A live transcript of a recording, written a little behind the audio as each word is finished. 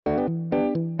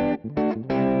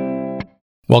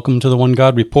Welcome to the One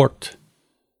God Report.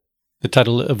 The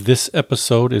title of this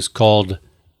episode is called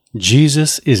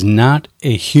Jesus is Not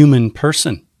a Human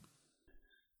Person.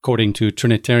 According to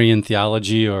Trinitarian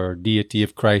theology or deity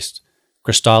of Christ,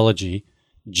 Christology,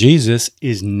 Jesus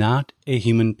is not a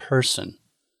human person.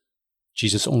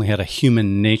 Jesus only had a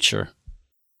human nature.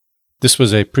 This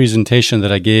was a presentation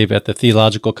that I gave at the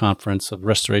Theological Conference of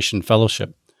Restoration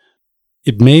Fellowship.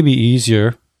 It may be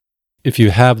easier if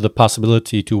you have the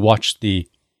possibility to watch the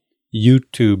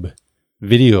YouTube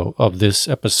video of this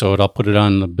episode. I'll put it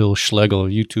on the Bill Schlegel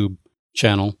YouTube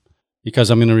channel because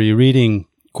I'm going to be reading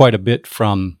quite a bit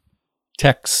from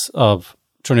texts of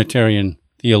Trinitarian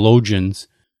theologians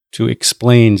to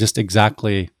explain just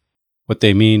exactly what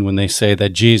they mean when they say that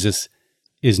Jesus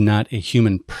is not a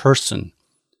human person,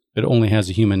 but only has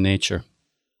a human nature.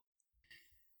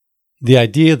 The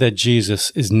idea that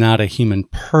Jesus is not a human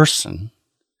person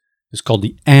is called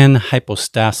the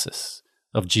anhypostasis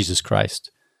of Jesus Christ.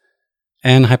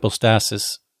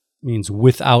 Anhypostasis means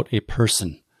without a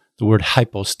person. The word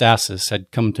hypostasis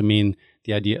had come to mean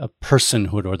the idea of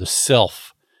personhood or the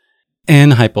self.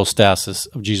 Anhypostasis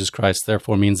of Jesus Christ,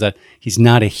 therefore, means that he's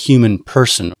not a human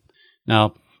person.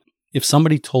 Now, if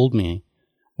somebody told me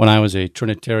when I was a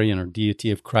Trinitarian or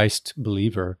deity of Christ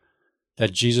believer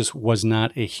that Jesus was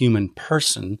not a human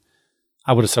person,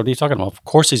 I would have said, what are you talking about? Of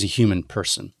course he's a human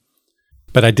person.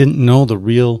 But I didn't know the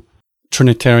real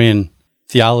Trinitarian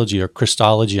theology or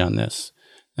Christology on this.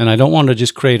 And I don't want to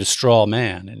just create a straw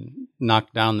man and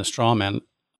knock down the straw man.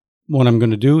 What I'm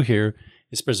going to do here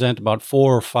is present about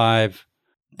 4 or 5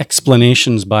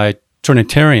 explanations by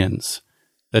Trinitarians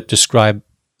that describe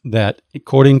that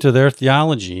according to their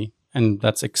theology, and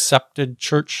that's accepted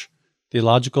church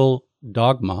theological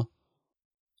dogma,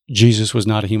 Jesus was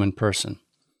not a human person.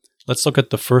 Let's look at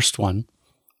the first one.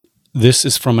 This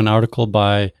is from an article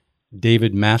by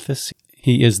David Mathis.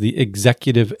 He is the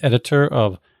executive editor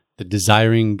of the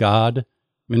Desiring God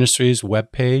Ministries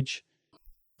webpage.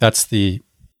 That's the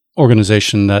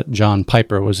organization that John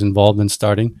Piper was involved in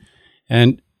starting.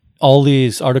 And all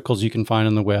these articles you can find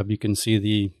on the web. You can see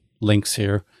the links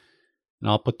here, and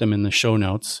I'll put them in the show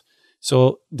notes.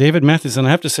 So David Mathis, and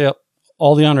I have to say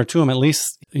all the honor to him, at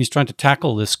least he's trying to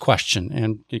tackle this question.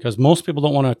 And because most people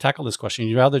don't want to tackle this question,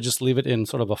 you'd rather just leave it in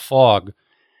sort of a fog.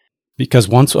 Because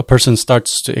once a person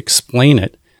starts to explain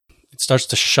it, it starts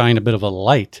to shine a bit of a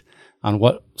light on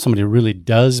what somebody really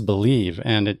does believe.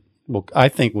 And it will, I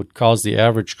think, would cause the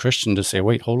average Christian to say,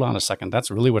 wait, hold on a second, that's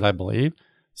really what I believe?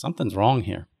 Something's wrong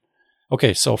here.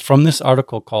 Okay, so from this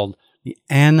article called The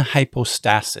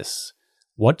Anhypostasis,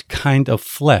 what kind of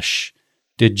flesh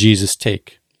did Jesus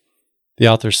take? The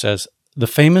author says, the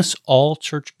famous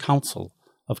All-Church Council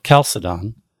of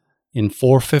Chalcedon in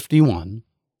 451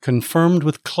 confirmed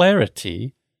with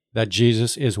clarity that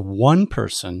Jesus is one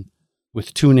person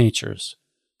with 2 natures,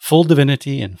 full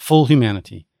divinity and full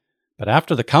humanity. But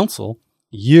after the council,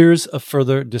 years of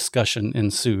further discussion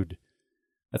ensued.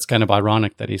 That's kind of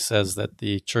ironic that he says that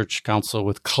the church council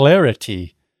with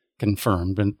clarity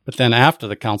confirmed, but then after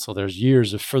the council, there's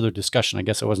years of further discussion. I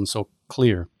guess it wasn't so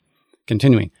clear.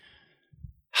 Continuing.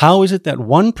 How is it that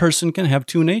one person can have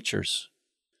 2 natures?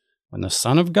 When the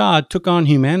Son of God took on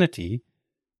humanity,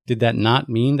 did that not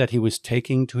mean that he was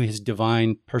taking to his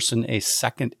divine person a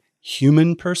second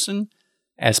human person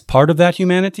as part of that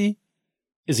humanity?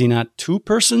 Is he not 2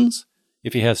 persons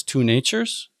if he has 2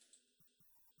 natures?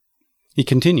 He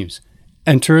continues,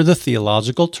 enter the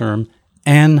theological term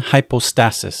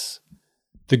anhypostasis.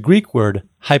 The Greek word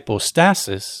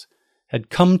hypostasis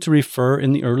had come to refer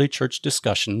in the early church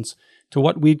discussions to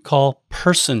what we'd call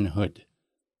personhood,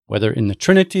 whether in the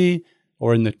Trinity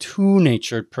or in the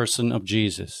 2-natured person of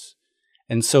Jesus.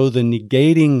 And so the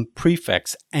negating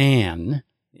prefix an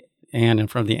in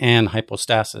front of the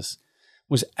anhypostasis,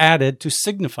 was added to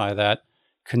signify that,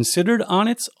 considered on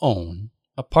its own,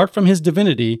 apart from his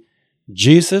divinity,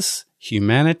 Jesus'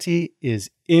 humanity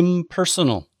is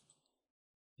impersonal.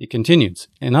 He continues,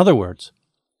 in other words,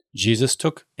 Jesus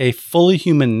took a fully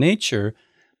human nature,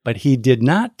 but he did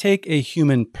not take a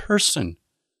human person.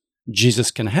 Jesus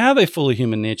can have a fully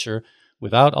human nature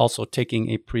without also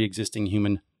taking a pre-existing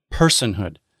human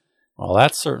personhood. Well,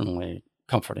 that's certainly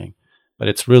comforting, but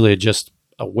it's really just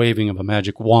a waving of a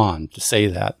magic wand to say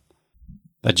that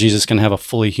Jesus can have a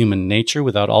fully human nature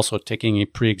without also taking a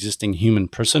pre-existing human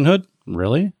personhood?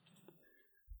 Really?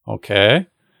 Okay.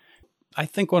 I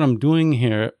think what I'm doing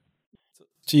here,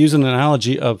 to use an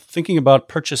analogy of thinking about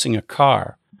purchasing a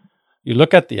car, you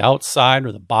look at the outside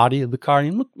or the body of the car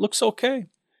and it looks okay.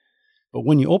 But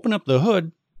when you open up the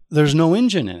hood, there's no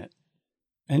engine in it.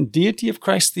 And deity of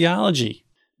Christ theology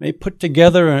may put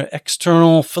together an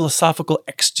external philosophical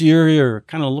exterior,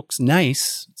 kind of looks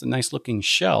nice. It's a nice looking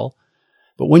shell.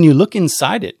 But when you look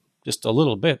inside it just a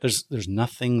little bit, there's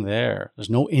nothing there.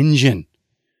 There's no engine.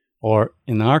 Or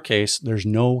in our case, there's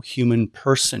no human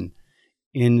person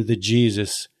in the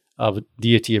Jesus of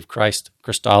deity of Christ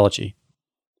Christology.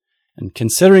 And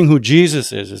considering who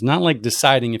Jesus is not like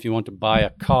deciding if you want to buy a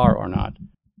car or not.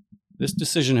 This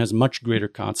decision has much greater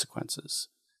consequences.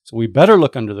 So we better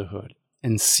look under the hood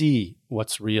and see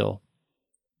what's real.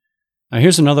 Now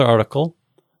here's another article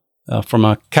from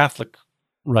a Catholic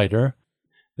writer.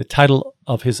 The title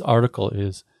of his article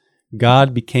is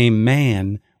God Became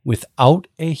Man Without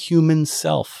a Human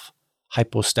Self,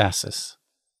 Hypostasis.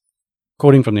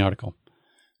 Quoting from the article,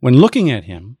 when looking at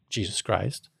him, Jesus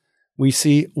Christ, we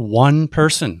see one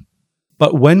person.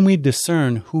 But when we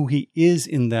discern who he is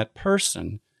in that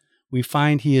person, we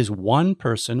find he is one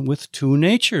person with two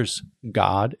natures,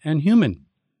 God and human.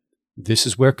 This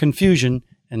is where confusion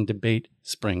and debate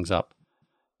springs up.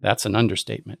 That's an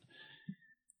understatement.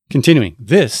 Continuing,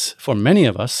 this, for many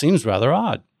of us, seems rather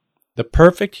odd. The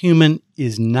perfect human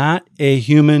is not a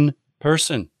human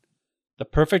person. The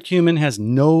perfect human has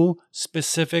no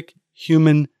specific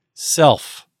human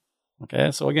self.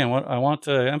 Okay, so again, what I want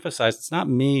to emphasize, it's not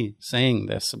me saying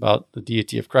this about the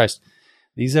deity of Christ.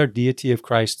 These are deity of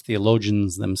Christ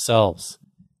theologians themselves,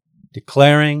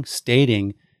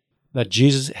 stating that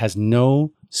Jesus has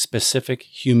no specific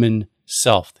human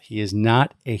self. He is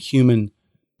not a human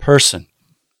person.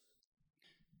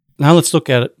 Now let's look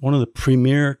at one of the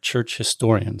premier church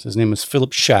historians. His name is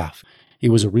Philip Schaff. He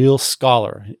was a real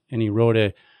scholar, and he wrote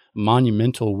a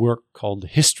monumental work called The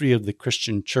History of the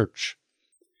Christian Church.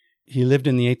 He lived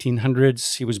in the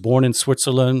 1800s. He was born in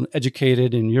Switzerland,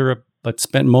 educated in Europe, but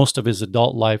spent most of his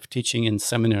adult life teaching in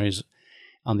seminaries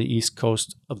on the East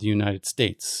Coast of the United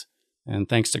States. And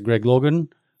thanks to Greg Logan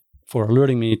for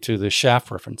alerting me to the Schaff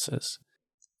references.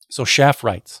 So Schaff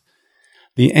writes,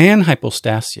 the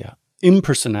anhypostasia,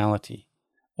 impersonality,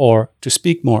 or to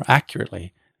speak more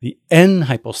accurately, the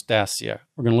enhypostasia.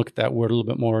 We're going to look at that word a little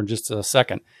bit more in just a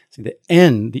second. See,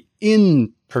 the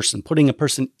in person, putting a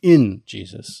person in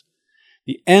Jesus.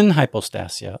 The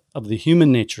enhypostasia of the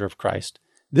human nature of Christ.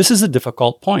 This is a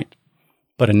difficult point,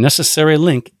 but a necessary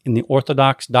link in the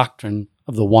orthodox doctrine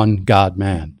of the one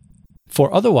God-man.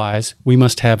 For otherwise, we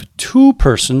must have two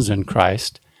persons in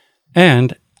Christ,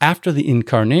 and after the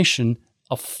incarnation,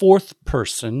 a fourth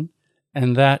person,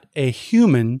 and that a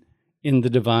human in the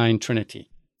divine Trinity.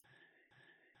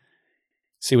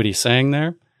 See what he's saying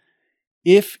there?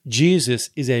 If Jesus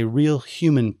is a real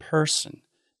human person,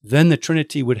 then the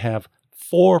Trinity would have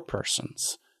four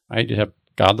persons, right? You'd have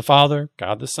God the Father,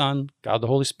 God the Son, God the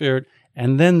Holy Spirit,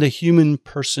 and then the human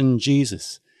person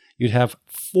Jesus. You'd have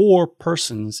four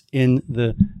persons in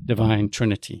the divine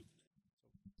Trinity.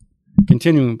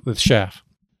 Continuing with Schaff.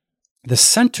 The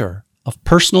center of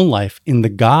personal life in the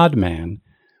God-man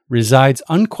resides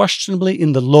unquestionably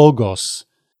in the Logos,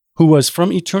 who was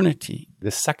from eternity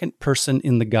the second person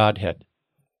in the Godhead,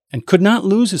 and could not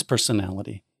lose his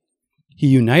personality. He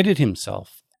united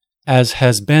himself, as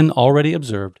has been already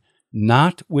observed,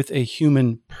 not with a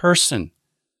human person,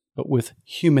 but with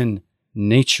human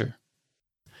nature.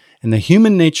 And the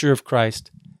human nature of Christ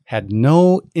had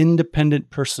no independent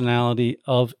personality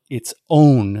of its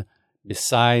own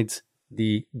besides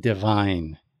the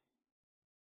divine.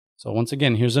 So once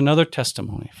again, here's another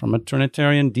testimony from a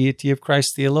Trinitarian deity of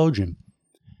Christ theologian,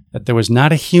 that there was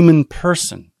not a human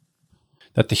person,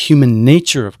 that the human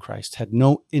nature of Christ had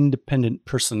no independent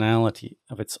personality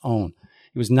of its own.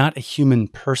 He was not a human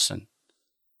person.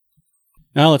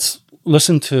 Now let's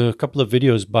listen to a couple of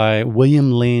videos by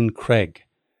William Lane Craig.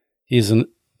 He's a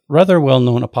rather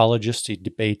well-known apologist. He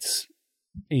debates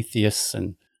atheists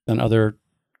and other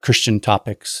Christian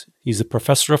topics. He's a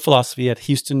professor of philosophy at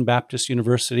Houston Baptist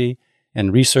University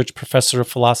and research professor of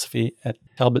philosophy at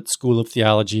Talbot School of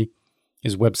Theology.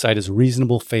 His website is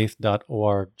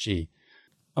reasonablefaith.org.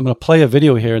 I'm going to play a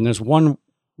video here, and there's one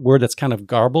word that's kind of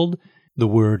garbled. The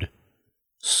word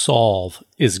solve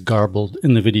is garbled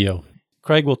in the video.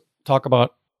 Craig will talk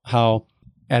about how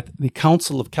at the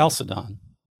Council of Chalcedon,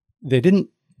 they didn't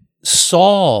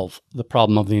solve the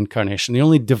problem of the incarnation. They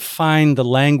only defined the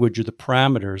language or the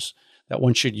parameters that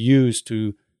one should use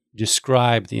to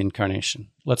describe the incarnation.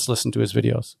 Let's listen to his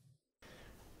videos.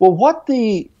 Well, what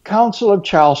the Council of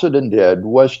Chalcedon did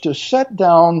was to set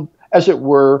down, as it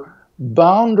were,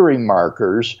 boundary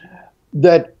markers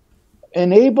that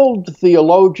enabled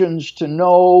theologians to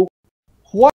know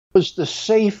what was the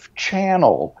safe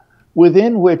channel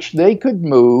within which they could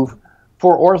move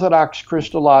for orthodox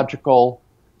Christological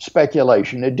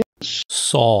speculation. It didn't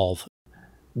solve.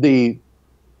 the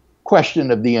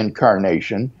question of the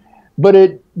incarnation, but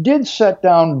it did set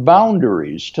down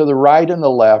boundaries to the right and the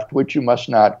left, which you must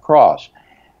not cross.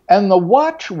 And the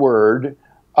watchword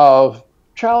of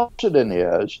Chalcedon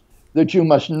is that you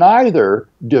must neither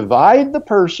divide the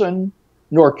person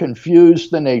nor confuse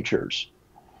the natures.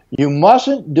 You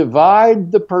mustn't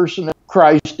divide the person of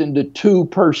Christ into two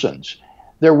persons.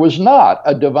 There was not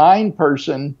a divine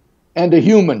person and a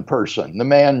human person, the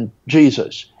man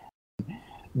Jesus.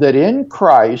 That in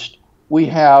Christ we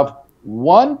have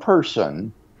one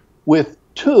person with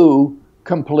two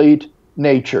complete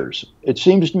natures. It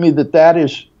seems to me that that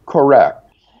is correct.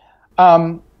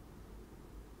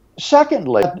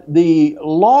 Secondly, the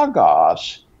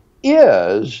Logos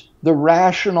is the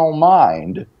rational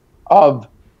mind of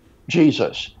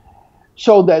Jesus,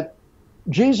 so that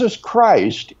Jesus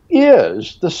Christ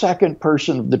is the second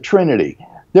person of the Trinity.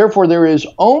 Therefore, there is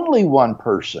only one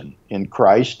person in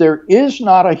Christ. There is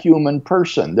not a human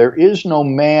person. There is no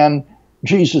man,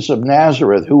 Jesus of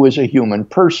Nazareth, who is a human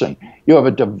person. You have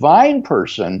a divine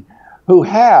person who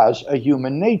has a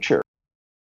human nature.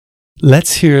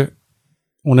 Let's hear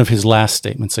one of his last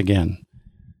statements again,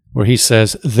 where he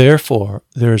says, "Therefore,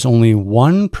 there is only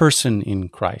one person in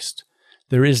Christ.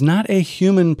 There is not a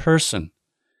human person.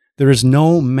 There is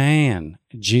no man,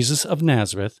 Jesus of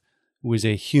Nazareth, who is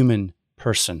a human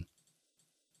person."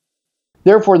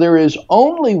 Therefore, there is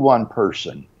only one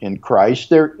person in Christ.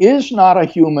 There is not a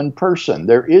human person.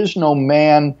 There is no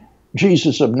man,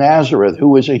 Jesus of Nazareth,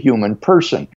 who is a human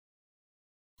person.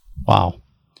 Wow,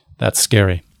 that's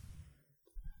scary.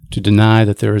 To deny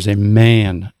that there is a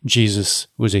man, Jesus,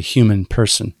 who is a human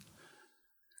person.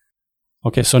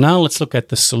 Okay, so now let's look at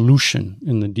the solution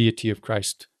in the deity of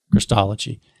Christ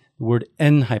Christology, the word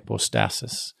en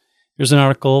hypostasis. Here's an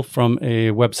article from a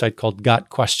website called Got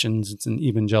Questions. It's an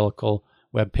evangelical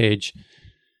webpage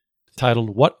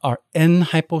titled, "What are en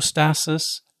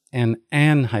hypostasis and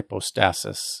an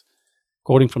hypostasis?"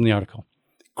 Quoting from the article,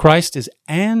 "Christ is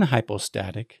an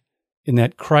hypostatic in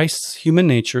that Christ's human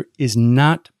nature is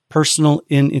not personal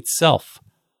in itself,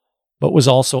 but was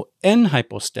also en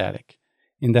hypostatic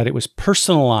in that it was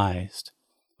personalized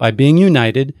by being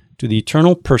united to the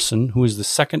eternal person who is the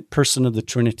second person of the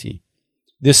Trinity.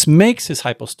 This makes his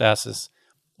hypostasis,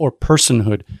 or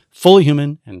personhood, fully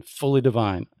human and fully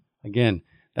divine." Again,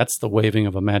 that's the waving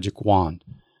of a magic wand.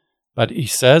 But he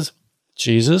says,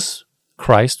 Jesus,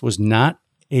 Christ, was not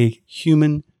a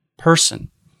human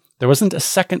person. There wasn't a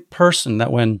second person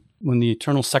that when the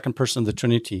eternal second person of the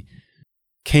Trinity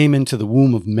came into the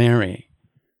womb of Mary,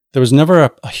 there was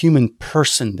never a human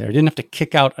person there. He didn't have to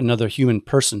kick out another human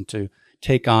person to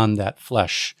take on that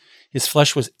flesh. His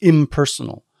flesh was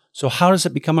impersonal. So how does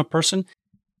it become a person?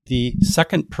 The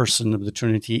second person of the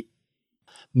Trinity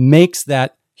makes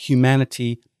that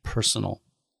humanity personal.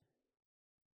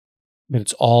 But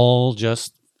it's all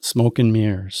just smoke and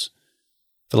mirrors,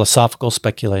 philosophical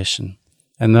speculation.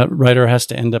 And the writer has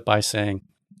to end up by saying,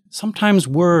 sometimes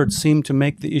words seem to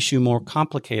make the issue more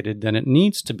complicated than it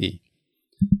needs to be.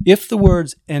 If the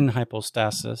words en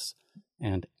hypostasis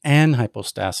and an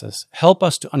hypostasis help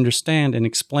us to understand and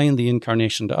explain the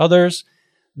incarnation to others,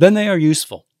 then they are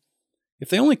useful. If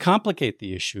they only complicate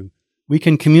the issue, we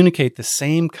can communicate the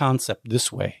same concept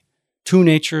this way: two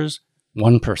natures,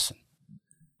 one person.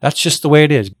 That's just the way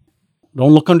it is.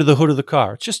 Don't look under the hood of the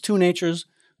car. It's just two natures,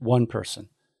 one person.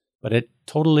 But it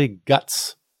totally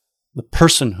guts the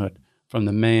personhood from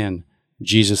the man,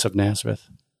 Jesus of Nazareth.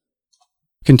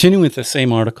 Continuing with the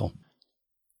same article,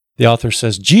 the author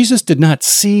says, Jesus did not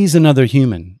seize another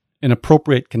human and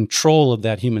appropriate control of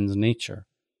that human's nature.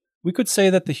 We could say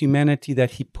that the humanity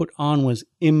that he put on was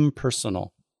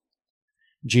impersonal.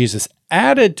 Jesus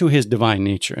added to his divine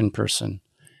nature in person,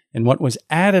 and what was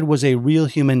added was a real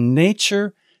human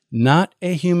nature, not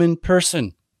a human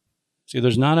person. See,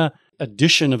 there's not an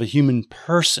addition of a human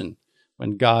person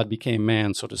when God became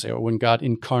man, so to say, or when God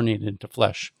incarnated into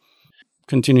flesh.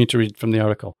 Continue to read from the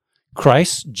article.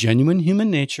 Christ's genuine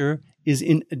human nature is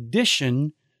in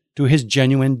addition to his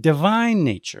genuine divine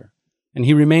nature, and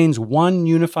he remains one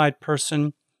unified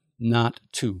person, not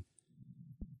two.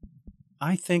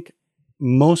 I think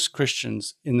most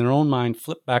Christians in their own mind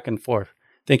flip back and forth,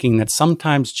 thinking that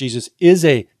sometimes Jesus is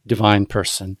a divine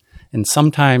person and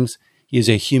sometimes he is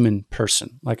a human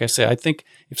person. Like I say, I think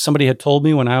if somebody had told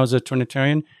me when I was a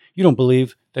Trinitarian, you don't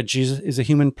believe that Jesus is a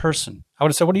human person, I would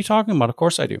have said, what are you talking about? Of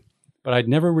course I do. But I'd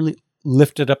never really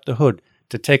lifted up the hood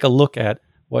to take a look at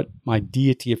what my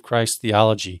deity of Christ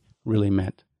theology really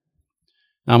meant.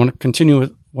 Now I'm going to continue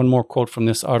with one more quote from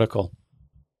this article.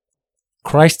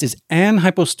 Christ is an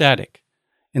hypostatic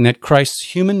in that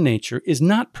Christ's human nature is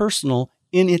not personal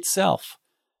in itself,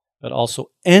 but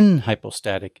also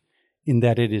n-hypostatic in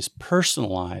that it is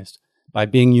personalized by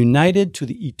being united to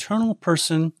the eternal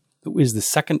person who is the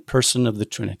second person of the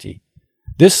Trinity.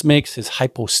 This makes his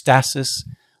hypostasis,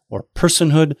 or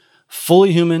personhood,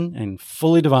 fully human and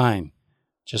fully divine,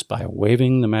 just by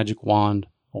waving the magic wand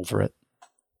over it.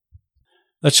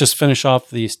 Let's just finish off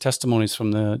these testimonies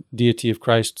from the deity of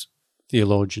Christ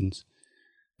theologians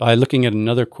by looking at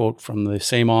another quote from the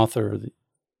same author,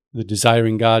 the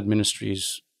Desiring God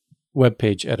Ministries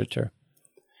webpage editor.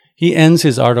 He ends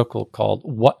his article called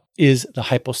 "What is the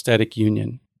Hypostatic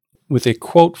Union?" with a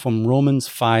quote from Romans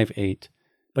 5:8,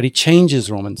 but he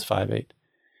changes Romans 5:8.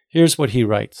 Here's what he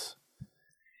writes.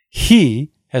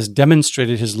 He has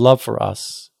demonstrated his love for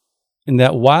us in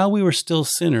that while we were still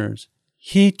sinners,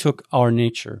 he took our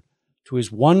nature to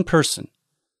his one person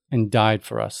and died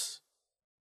for us.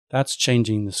 That's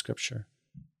changing the scripture.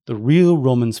 The real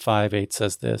Romans 5:8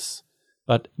 says this,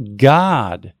 but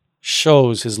God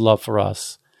shows his love for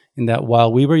us in that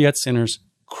while we were yet sinners,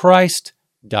 Christ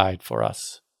died for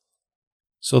us.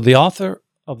 So the author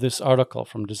of this article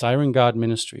from Desiring God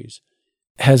Ministries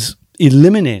has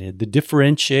eliminated the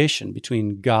differentiation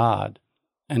between God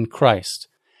and Christ,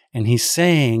 and he's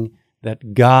saying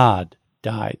that God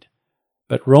died.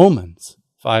 But Romans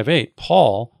 5:8,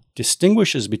 Paul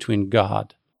distinguishes between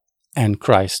God and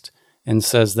Christ and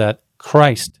says that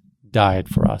Christ died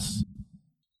for us.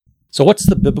 So what's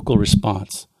the biblical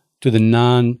response to the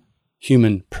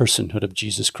non-human personhood of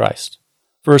Jesus Christ?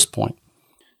 First point,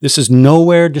 this is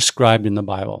nowhere described in the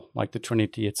Bible like the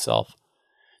Trinity itself.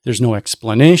 There's no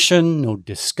explanation, no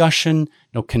discussion,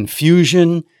 no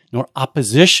confusion, nor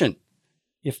opposition.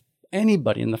 If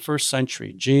anybody in the first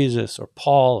century, Jesus or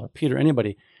Paul or Peter,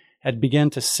 anybody, had begun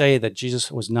to say that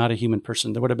Jesus was not a human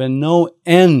person, there would have been no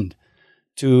end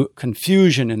to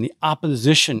confusion and the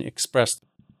opposition expressed.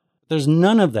 There's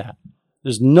none of that.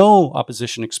 There's no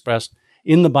opposition expressed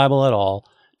in the Bible at all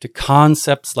to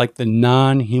concepts like the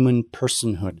non-human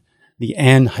personhood, the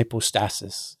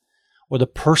n-hypostasis, or the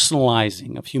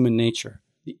personalizing of human nature,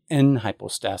 the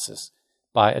n-hypostasis,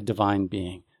 by a divine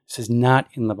being. This is not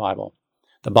in the Bible.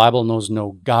 The Bible knows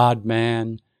no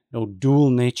God-man, no dual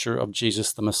nature of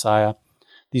Jesus the Messiah.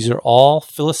 These are all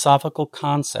philosophical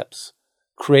concepts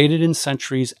created in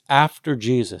centuries after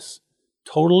Jesus,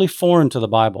 totally foreign to the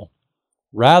Bible.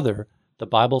 Rather, the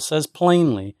Bible says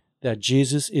plainly that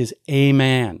Jesus is a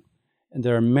man, and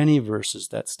there are many verses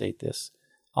that state this.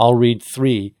 I'll read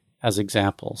 3 as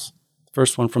examples. The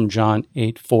first one from John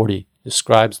 8:40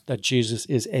 describes that Jesus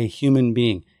is a human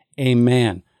being, a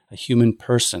man, a human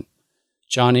person.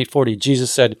 John 8:40,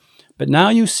 Jesus said, "But now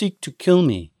you seek to kill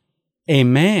me, a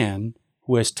man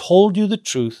who has told you the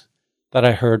truth that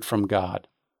I heard from God."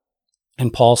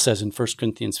 And Paul says in 1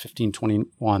 Corinthians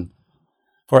 15:21,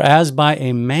 "For as by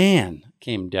a man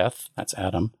came death," that's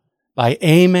Adam, "by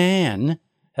a man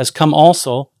has come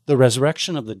also the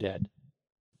resurrection of the dead."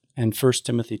 And 1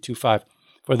 Timothy 2:5,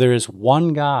 "For there is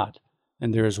one God,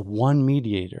 and there is one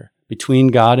mediator between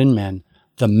God and men,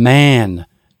 the man,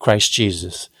 Christ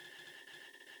Jesus."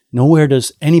 Nowhere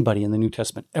does anybody in the New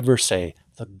Testament ever say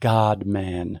the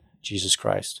God-man, Jesus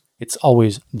Christ. It's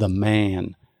always the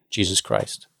man, Jesus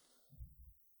Christ.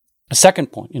 A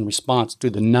second point in response to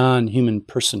the non-human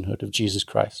personhood of Jesus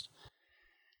Christ.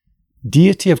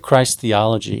 Deity of Christ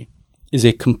theology is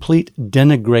a complete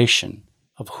denigration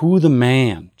of who the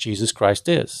man, Jesus Christ,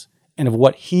 is and of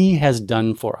what he has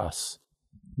done for us.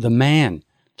 The man,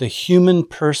 the human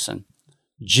person,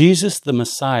 Jesus the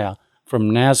Messiah from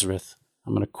Nazareth,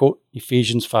 I'm going to quote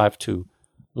Ephesians 5:2,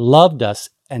 loved us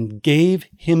and gave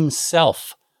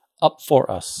himself up for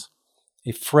us,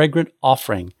 a fragrant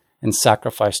offering and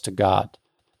sacrifice to God.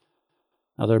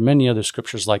 Now, there are many other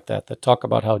scriptures like that talk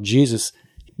about how Jesus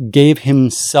gave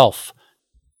himself.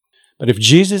 But if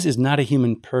Jesus is not a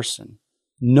human person,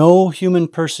 no human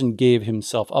person gave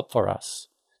himself up for us.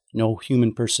 No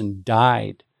human person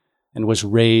died and was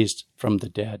raised from the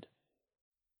dead.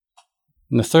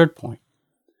 And the third point,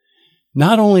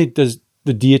 not only does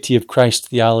the deity of Christ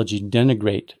theology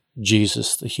denigrate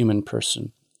Jesus, the human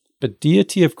person, but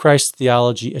deity of Christ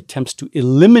theology attempts to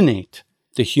eliminate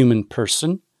the human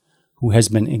person who has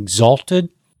been exalted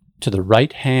to the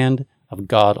right hand of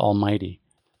God Almighty.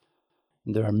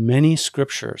 And there are many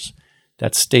scriptures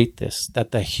that state this,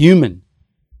 that the human,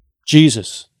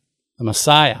 Jesus, the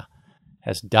Messiah,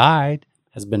 has died,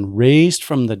 has been raised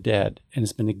from the dead, and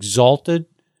has been exalted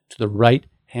to the right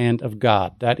hand of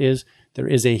God. That is, there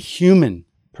is a human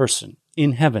person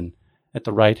in heaven at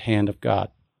the right hand of God.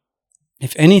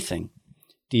 If anything,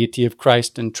 deity of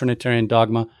Christ and Trinitarian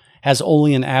dogma has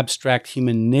only an abstract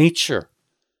human nature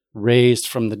raised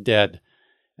from the dead.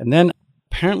 And then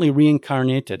apparently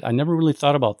reincarnated. I never really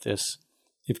thought about this.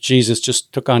 If Jesus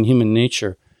just took on human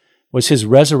nature, was his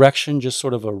resurrection just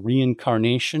sort of a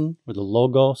reincarnation where the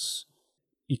Logos,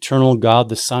 eternal God,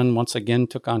 the Son, once again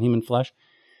took on human flesh?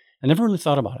 I never really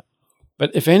thought about it. But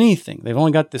if anything, they've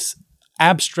only got this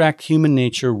abstract human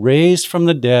nature raised from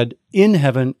the dead in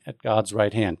heaven at God's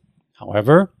right hand.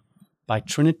 However, by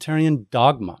Trinitarian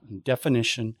dogma and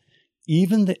definition,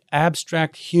 even the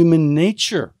abstract human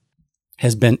nature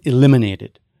has been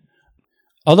eliminated.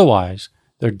 Otherwise,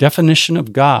 their definition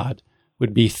of God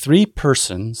would be three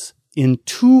persons in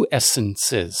two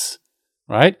essences,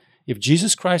 right? If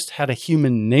Jesus Christ had a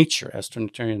human nature, as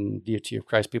Trinitarian deity of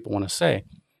Christ people want to say,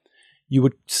 you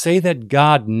would say that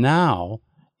God now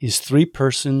is three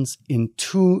persons in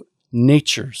two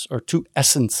natures or two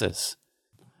essences.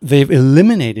 They've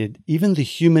eliminated even the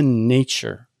human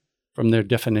nature from their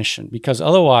definition, because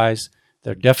otherwise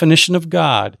their definition of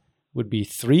God would be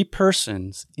three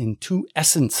persons in two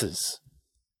essences,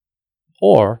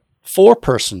 or four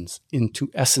persons in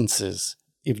two essences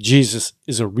if Jesus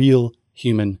is a real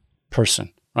human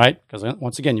person, right? Because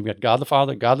once again, you've got God the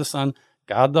Father, God the Son,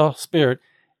 God the Spirit,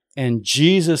 and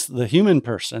Jesus, the human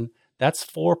person. That's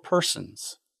four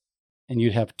persons, and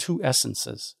you'd have two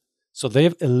essences. So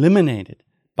they've eliminated,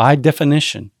 by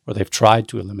definition, or they've tried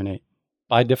to eliminate,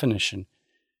 by definition,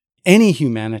 any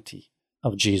humanity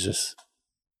of Jesus.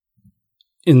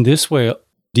 In this way,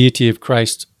 deity of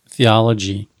Christ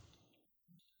theology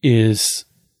is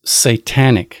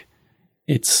satanic.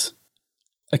 It's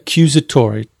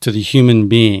accusatory to the human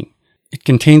being. It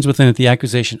contains within it the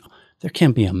accusation, there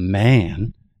can't be a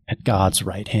man at God's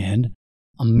right hand,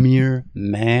 a mere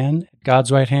man at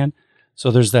God's right hand. So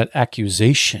there's that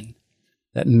accusation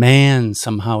that man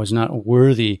somehow is not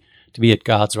worthy to be at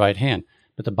God's right hand.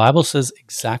 But the Bible says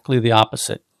exactly the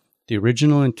opposite. The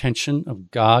original intention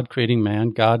of God creating man,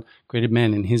 God created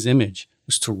man in his image,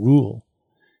 was to rule.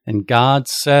 And God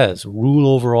says, rule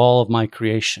over all of my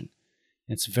creation.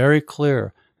 It's very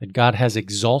clear that God has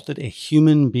exalted a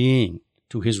human being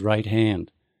to his right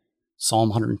hand. Psalm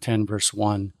 110, verse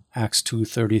 1, Acts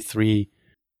 2:33,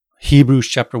 Hebrews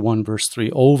chapter 1, verse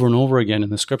 3, over and over again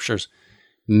in the scriptures.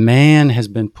 Man has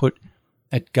been put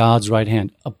at God's right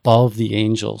hand above the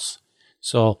angels.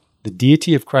 So the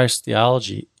deity of Christ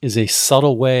theology is a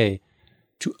subtle way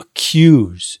to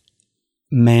accuse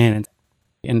man.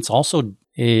 And it's also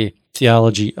a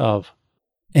theology of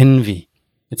envy.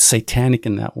 It's satanic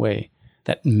in that way.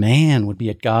 That man would be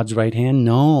at God's right hand?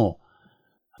 No,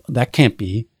 that can't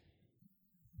be.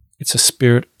 It's a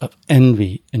spirit of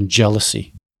envy and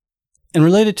jealousy. And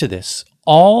related to this,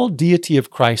 all deity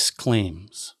of Christ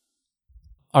claims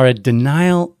are a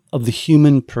denial of the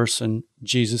human person,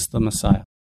 Jesus the Messiah.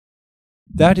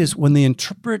 That is, when they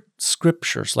interpret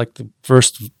scriptures like the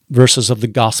first verses of the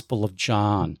Gospel of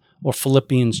John, or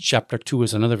Philippians chapter 2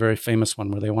 is another very famous one,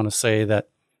 where they want to say that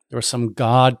there was some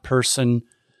God person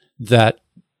that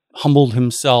humbled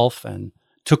himself and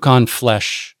took on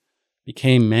flesh,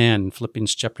 became man,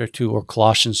 Philippians chapter 2, or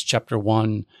Colossians chapter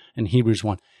 1, and Hebrews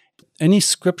 1. Any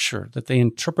scripture that they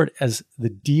interpret as the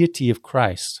deity of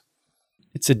Christ,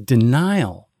 it's a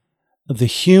denial of the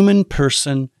human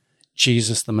person,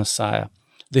 Jesus the Messiah.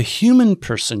 The human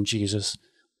person, Jesus,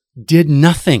 did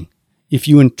nothing. If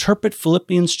you interpret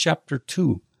Philippians chapter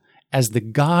 2 as the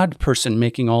God person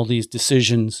making all these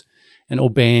decisions and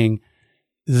obeying,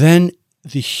 then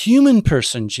the human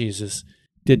person, Jesus,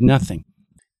 did nothing.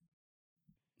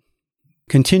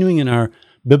 Continuing in our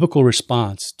biblical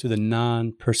response to the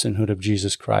non-personhood of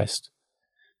Jesus Christ,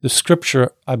 the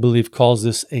scripture, I believe, calls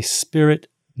this a spirit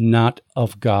not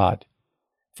of God.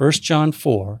 1 John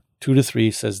 4,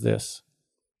 2-3 says this,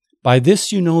 "By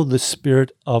this you know the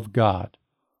Spirit of God.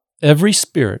 Every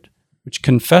spirit which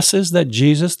confesses that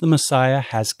Jesus the Messiah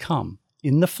has come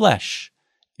in the flesh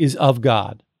is of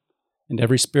God, and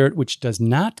every spirit which does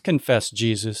not confess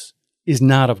Jesus is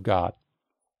not of God.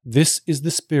 This is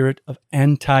the spirit of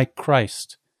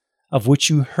Antichrist, of which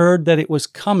you heard that it was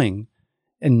coming,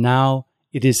 and now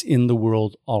it is in the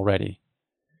world already."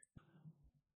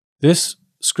 This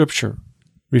scripture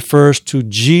refers to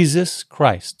Jesus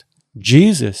Christ.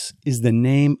 Jesus is the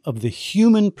name of the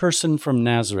human person from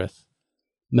Nazareth.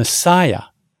 Messiah,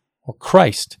 or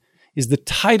Christ, is the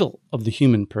title of the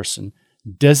human person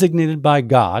designated by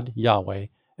God, Yahweh,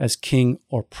 as king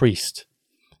or priest.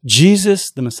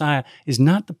 Jesus, the Messiah, is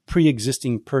not the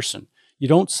pre-existing person. You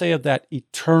don't say of that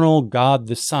eternal God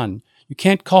the Son, you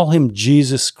can't call him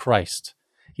Jesus Christ.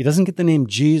 He doesn't get the name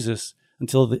Jesus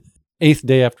until the 8th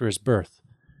day after his birth.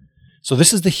 So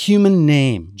this is the human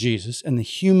name, Jesus, and the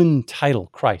human title,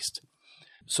 Christ.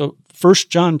 So 1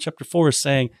 John chapter 4 is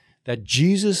saying that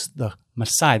Jesus, the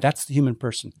Messiah, that's the human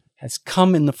person, has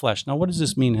come in the flesh. Now, what does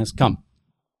this mean, has come?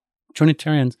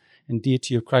 Trinitarians and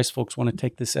deity of Christ folks want to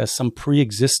take this as some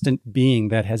pre-existent being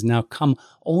that has now come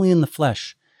only in the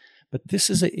flesh. But this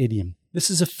is an idiom. This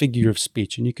is a figure of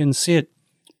speech, and you can see it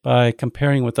by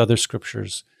comparing with other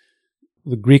scriptures.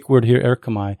 The Greek word here,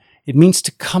 erchomai, it means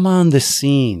to come on the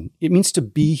scene. It means to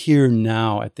be here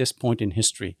now at this point in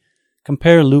history.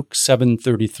 Compare Luke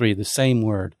 7:33, the same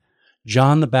word.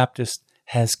 John the Baptist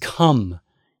has come,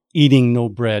 eating no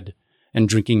bread and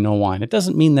drinking no wine. It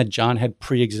doesn't mean that John had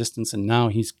pre-existence and now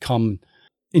he's come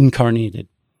incarnated.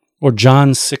 Or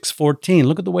John 6:14.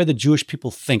 Look at the way the Jewish people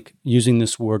think using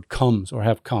this word comes or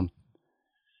have come.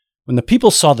 When the people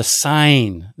saw the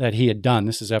sign that he had done,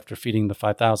 this is after feeding the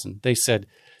 5,000, they said,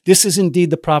 "This is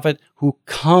indeed the prophet who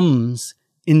comes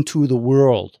into the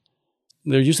world."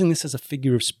 They're using this as a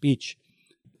figure of speech.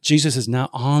 Jesus is now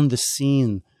on the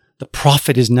scene. The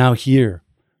prophet is now here.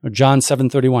 Or John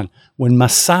 7:31, when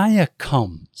Messiah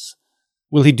comes,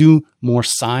 will he do more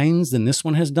signs than this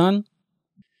one has done?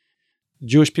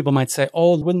 Jewish people might say,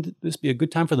 oh, wouldn't this be a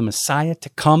good time for the Messiah to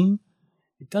come?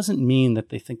 It doesn't mean that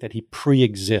they think that he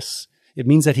pre-exists. It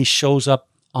means that he shows up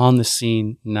on the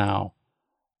scene now.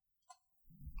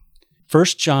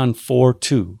 1 John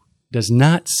 4:2 does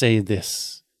not say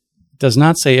this. It does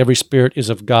not say every spirit is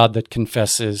of God that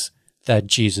confesses that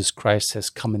Jesus Christ has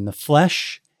come in the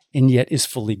flesh and yet is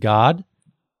fully God.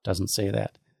 It doesn't say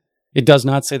that. It does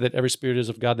not say that every spirit is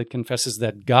of God that confesses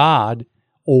that God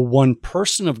or one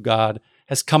person of God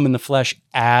has come in the flesh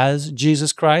as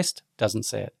Jesus Christ. It doesn't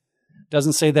say it. It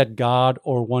doesn't say that God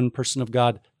or one person of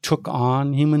God took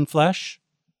on human flesh.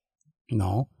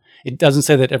 No. It doesn't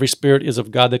say that every spirit is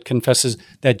of God that confesses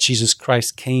that Jesus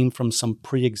Christ came from some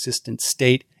pre-existent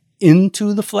state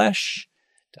into the flesh.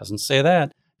 It doesn't say that.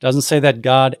 It doesn't say that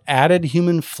God added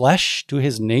human flesh to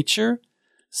his nature,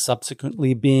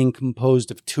 subsequently being composed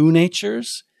of two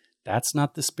natures. That's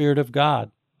not the Spirit of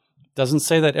God. It doesn't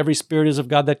say that every spirit is of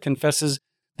God that confesses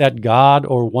that God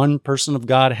or one person of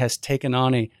God has taken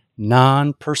on a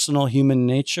non-personal human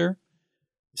nature.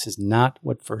 This is not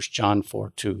what 1 John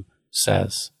 4:2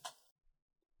 says.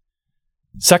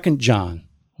 2 John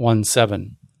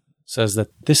 1:7 says that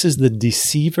this is the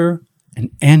deceiver and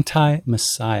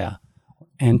anti-Messiah,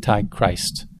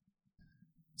 anti-Christ.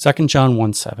 2 John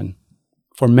 1:7,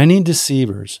 for many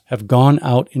deceivers have gone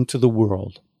out into the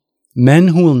world, men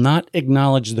who will not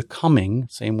acknowledge the coming,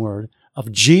 same word,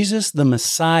 of Jesus the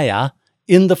Messiah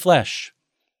in the flesh.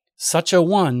 Such a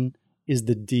one is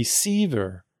the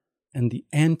deceiver and the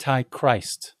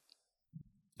anti-Christ.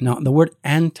 Now, the word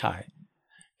anti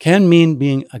can mean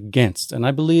being against, and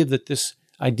I believe that this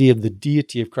idea of the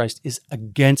deity of Christ is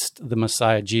against the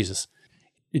Messiah Jesus.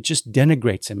 It just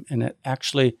denigrates him, and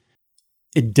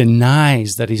it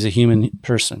denies that he's a human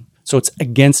person. So it's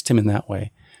against him in that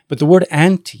way. But the word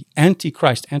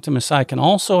anti-Christ, anti-Messiah, can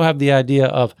also have the idea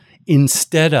of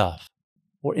instead of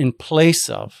or in place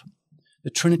of. The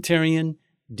Trinitarian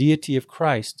deity of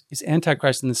Christ is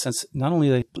anti-Christ in the sense not only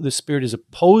that the Spirit is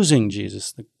opposing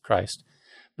Jesus, the Christ,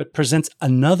 but presents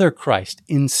another Christ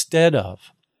instead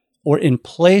of or in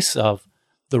place of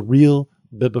the real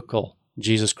biblical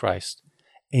Jesus Christ.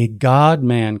 A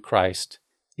God-man Christ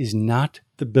is not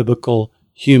the biblical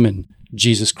human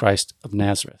Jesus Christ of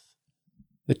Nazareth.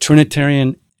 The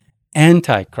Trinitarian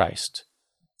Antichrist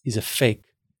is a fake.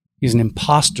 He's an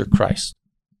imposter Christ.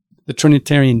 The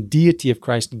Trinitarian deity of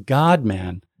Christ,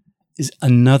 God-man, is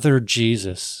another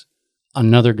Jesus,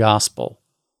 another gospel,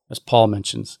 as Paul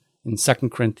mentions in 2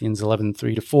 Corinthians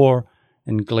 11:3-4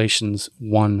 and Galatians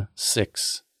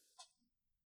 1:6.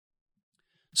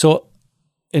 So,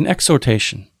 an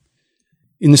exhortation.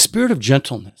 In the spirit of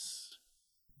gentleness,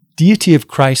 deity of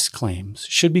Christ claims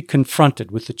should be confronted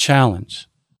with the challenge.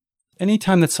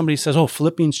 Anytime that somebody says,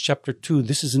 Philippians chapter 2,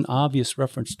 this is an obvious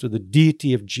reference to the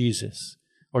deity of Jesus,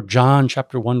 or John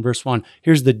chapter 1, verse 1,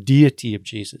 here's the deity of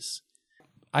Jesus.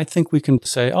 I think we can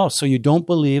say, so you don't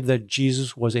believe that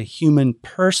Jesus was a human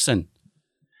person.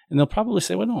 And they'll probably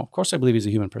say, well, no, of course I believe he's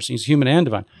a human person. He's human and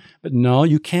divine. But no,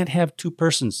 you can't have two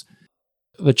persons.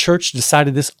 The church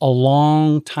decided this a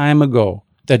long time ago,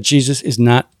 that Jesus is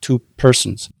not two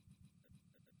persons.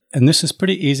 And this is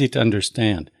pretty easy to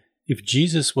understand. If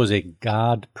Jesus was a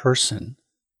God person,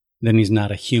 then he's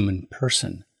not a human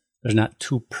person. There's not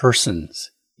two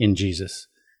persons in Jesus.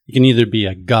 You can either be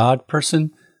a God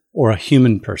person or a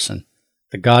human person.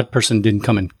 The God person didn't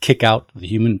come and kick out the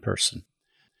human person.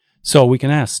 So we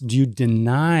can ask, do you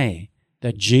deny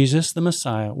that Jesus, the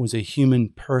Messiah, was a human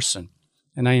person?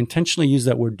 And I intentionally use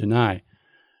that word deny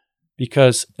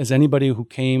because as anybody who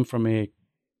came from a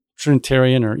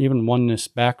Trinitarian or even oneness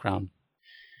background,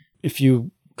 if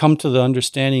you come to the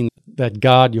understanding that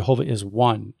God, Jehovah, is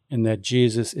one and that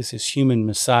Jesus is his human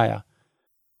Messiah,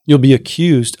 you'll be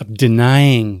accused of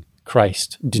denying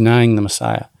Christ, denying the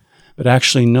Messiah. But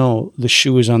actually, no, the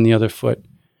shoe is on the other foot.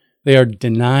 They are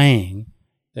denying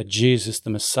that Jesus, the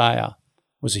Messiah,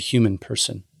 was a human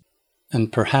person.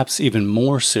 And perhaps even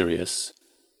more serious,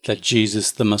 that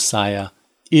Jesus, the Messiah,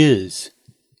 is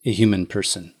a human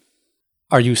person.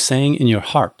 Are you saying in your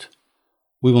heart,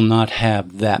 we will not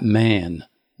have that man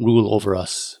rule over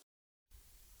us?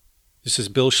 This is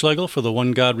Bill Schlegel for the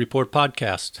One God Report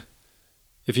podcast.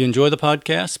 If you enjoy the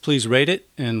podcast, please rate it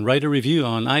and write a review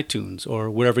on iTunes or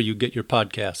wherever you get your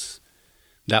podcasts.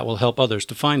 That will help others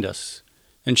to find us.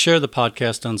 And share the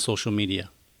podcast on social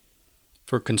media.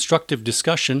 For constructive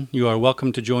discussion, you are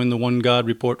welcome to join the One God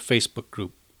Report Facebook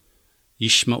group.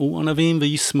 Yishma'u anavim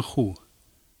v'yismachu.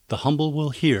 The humble will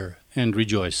hear and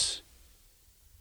rejoice.